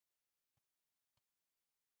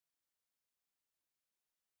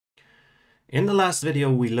In the last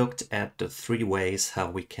video, we looked at the three ways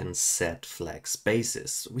how we can set flex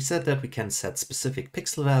bases. We said that we can set specific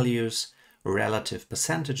pixel values, relative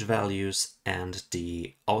percentage values, and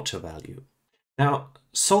the auto value. Now,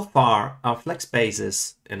 so far, our flex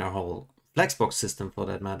bases in our whole Flexbox system, for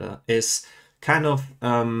that matter, is kind of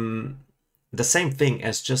the same thing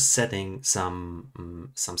as just setting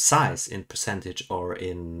some size in percentage or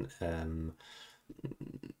in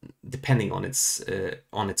depending on its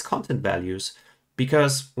content values,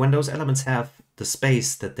 because when those elements have the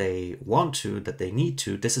space that they want to, that they need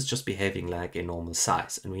to, this is just behaving like a normal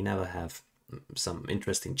size, and we never have some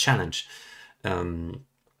interesting challenge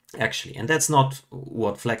actually. And that's not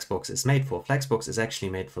what Flexbox is made for. Flexbox is actually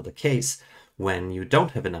made for the case when you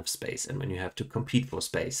don't have enough space and when you have to compete for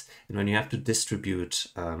space and when you have to distribute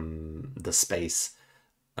the space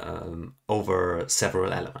over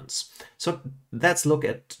several elements. So let's look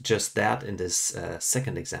at just that in this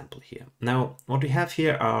second example here. Now, what we have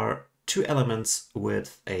here are two elements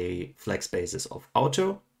with a flex basis of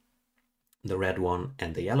auto, the red one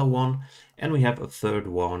and the yellow one, and we have a third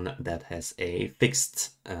one that has a fixed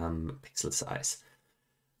pixel size.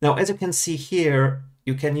 Now, as you can see here,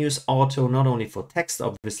 you can use auto not only for text,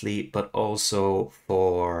 obviously, but also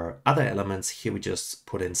for other elements. Here we just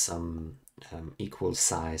put in some equal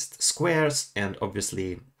sized squares, and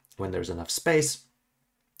obviously when there's enough space,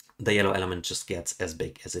 the yellow element just gets as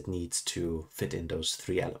big as it needs to fit in those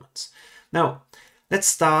three elements. Now let's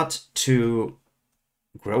start to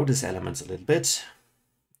grow these elements a little bit.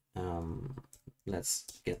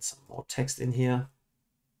 Let's get some more text in here.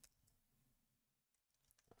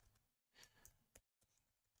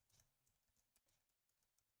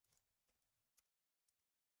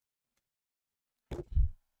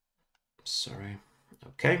 Sorry.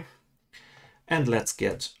 Okay. And let's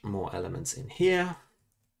get more elements in here.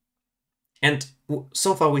 And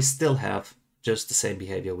so far we still have just the same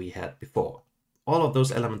behavior we had before. All of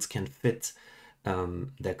those elements can fit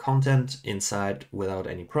their content inside without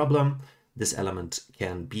any problem. This element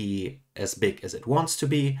can be as big as it wants to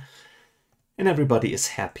be, and everybody is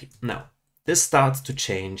happy. Now, this starts to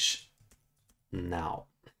change now.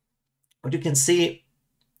 What you can see,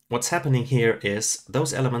 what's happening here is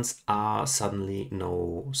those elements are suddenly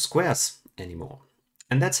no squares anymore.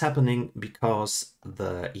 And that's happening because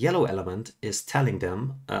the yellow element is telling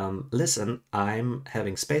them, listen, I'm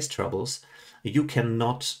having space troubles. You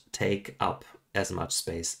cannot take up as much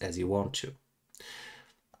space as you want to.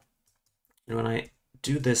 And when I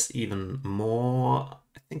do this even more,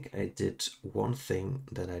 I think I did one thing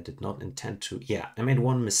that I did not intend to. Yeah, I made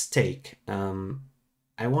one mistake.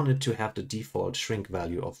 I wanted to have the default shrink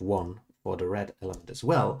value of 1 for the red element as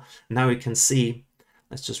well. Now you can see,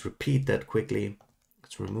 let's just repeat that quickly.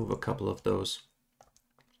 Let's remove a couple of those.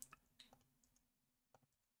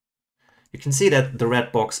 You can see that the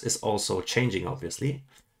red box is also changing, obviously,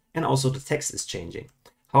 and also the text is changing.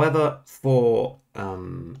 However, for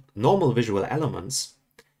normal visual elements,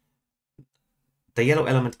 the yellow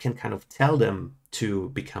element can kind of tell them to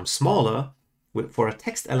become smaller. For a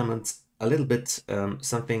text element, a little bit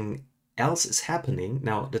something else is happening.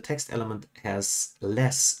 Now the text element has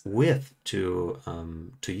less width to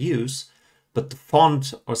use, but the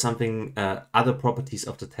font or something, other properties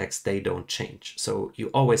of the text, they don't change. So you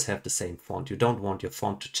always have the same font. You don't want your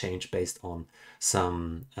font to change based on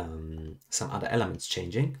some other elements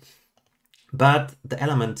changing. But the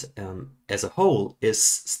element as a whole is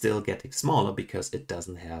still getting smaller because it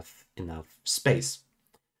doesn't have enough space.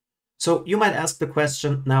 So you might ask the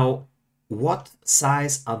question, now, what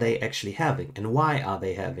size are they actually having, and why are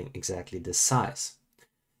they having exactly this size?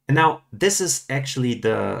 And now this is actually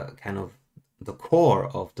the kind of the core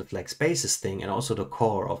of the flex basis thing, and also the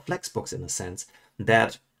core of Flexbox in a sense,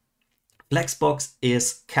 that Flexbox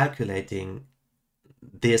is calculating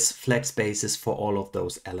this flex basis for all of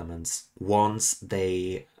those elements once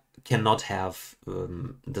they cannot have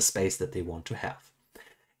the space that they want to have.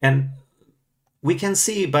 And we can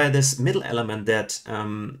see by this middle element that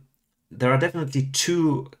there are definitely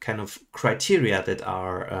two kind of criteria that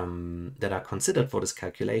are considered for this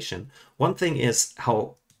calculation. One thing is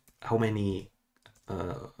how many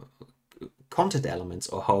content elements,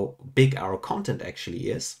 or how big our content actually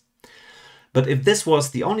is. But if this was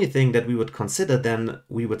the only thing that we would consider, then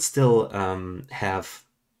we would still have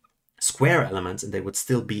square elements, and they would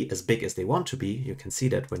still be as big as they want to be. You can see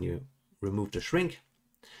that when you remove the shrink.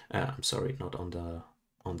 I'm sorry, not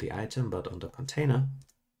on the item, but on the container.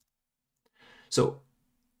 So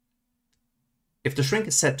if the shrink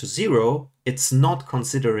is set to 0, it's not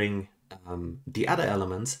considering the other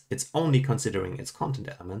elements, it's only considering its content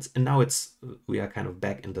elements. And now we are kind of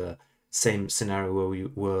back in the same scenario where we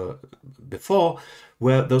were before,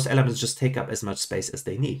 where those elements just take up as much space as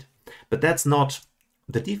they need. But that's not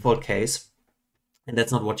the default case, and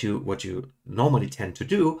that's not what you normally tend to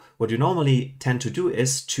do. What you normally tend to do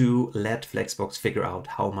is to let Flexbox figure out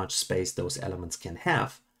how much space those elements can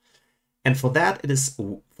have. And for that, it is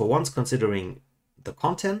for once considering the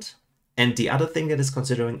content, and the other thing that is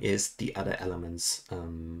considering is the other elements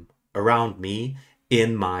around me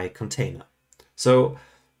in my container. So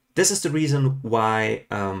this is the reason why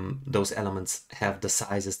those elements have the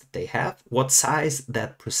sizes that they have. What size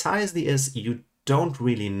that precisely is, you don't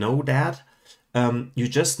really know that. You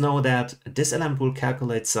just know that this element will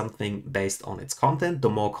calculate something based on its content. The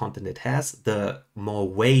more content it has, the more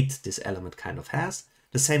weight this element kind of has.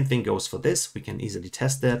 The same thing goes for this. We can easily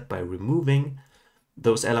test that by removing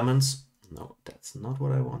those elements. No, that's not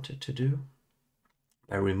what I wanted to do.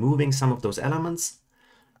 By removing some of those elements,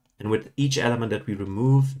 and with each element that we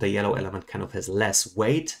remove, the yellow element kind of has less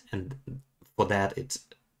weight, and for that it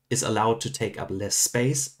is allowed to take up less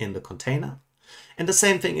space in the container. And the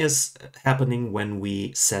same thing is happening when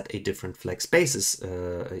we set a different flex basis,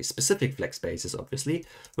 a specific flex basis, obviously.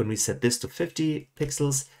 When we set this to 50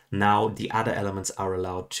 pixels, now the other elements are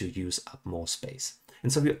allowed to use up more space.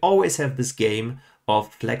 And so we always have this game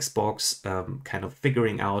of Flexbox kind of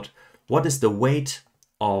figuring out what is the weight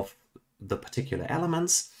of the particular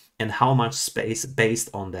elements and how much space based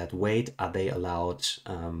on that weight are they allowed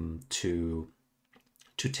to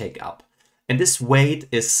take up. And this weight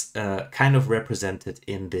is kind of represented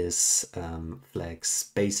in this flex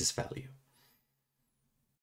basis value.